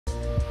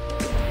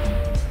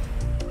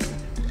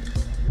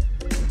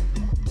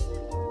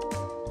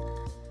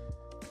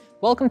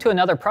Welcome to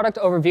another product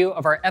overview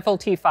of our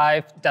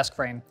FLT-05 desk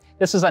frame.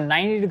 This is a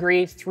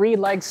 90-degree,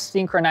 3-leg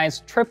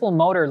synchronized triple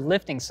motor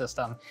lifting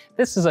system.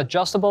 This is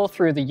adjustable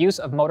through the use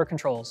of motor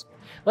controls.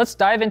 Let's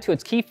dive into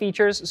its key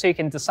features so you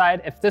can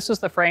decide if this is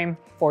the frame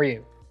for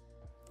you.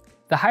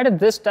 The height of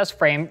this desk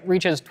frame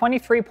reaches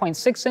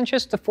 23.6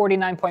 inches to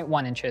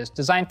 49.1 inches,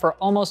 designed for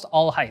almost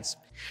all heights.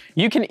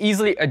 You can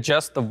easily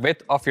adjust the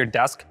width of your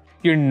desk.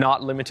 You're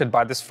not limited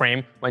by this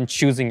frame when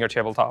choosing your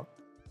tabletop.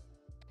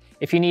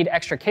 If you need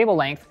extra cable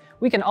length,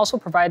 we can also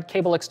provide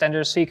cable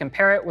extenders so you can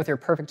pair it with your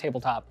perfect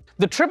tabletop.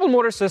 The triple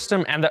motor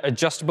system and the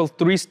adjustable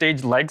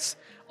 3-stage legs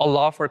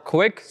allow for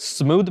quick,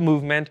 smooth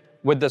movement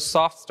with the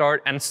soft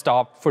start and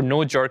stop for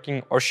no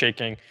jerking or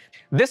shaking.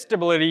 This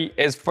stability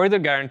is further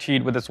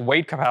guaranteed with its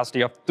weight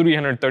capacity of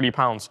 330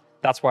 pounds.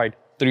 That's right,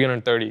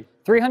 330.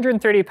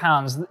 330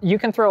 pounds. You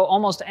can throw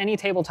almost any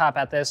tabletop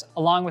at this,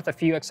 along with a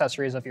few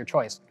accessories of your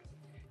choice.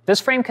 This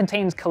frame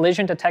contains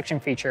collision detection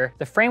feature.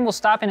 The frame will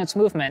stop in its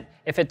movement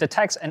if it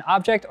detects an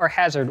object or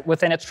hazard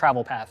within its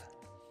travel path.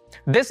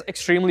 This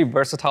extremely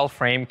versatile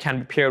frame can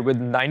be paired with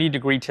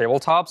 90-degree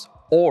tabletops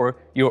or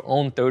your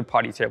own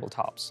third-party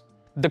tabletops.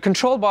 The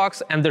control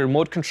box and the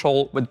remote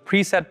control with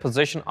preset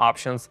position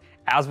options,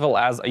 as well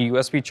as a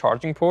USB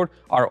charging port,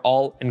 are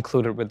all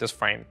included with this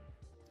frame.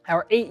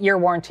 Our 8-year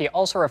warranty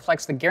also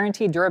reflects the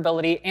guaranteed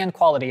durability and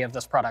quality of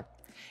this product.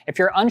 If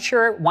you're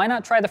unsure, why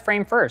not try the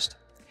frame first?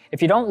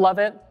 If you don't love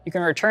it, you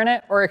can return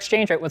it or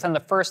exchange it within the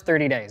first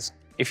 30 days.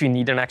 If you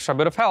need an extra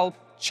bit of help,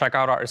 check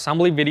out our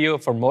assembly video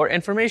for more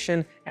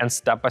information and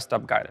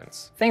step-by-step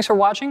guidance. Thanks for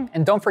watching,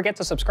 and don't forget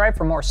to subscribe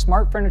for more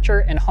smart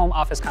furniture and home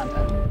office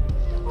content.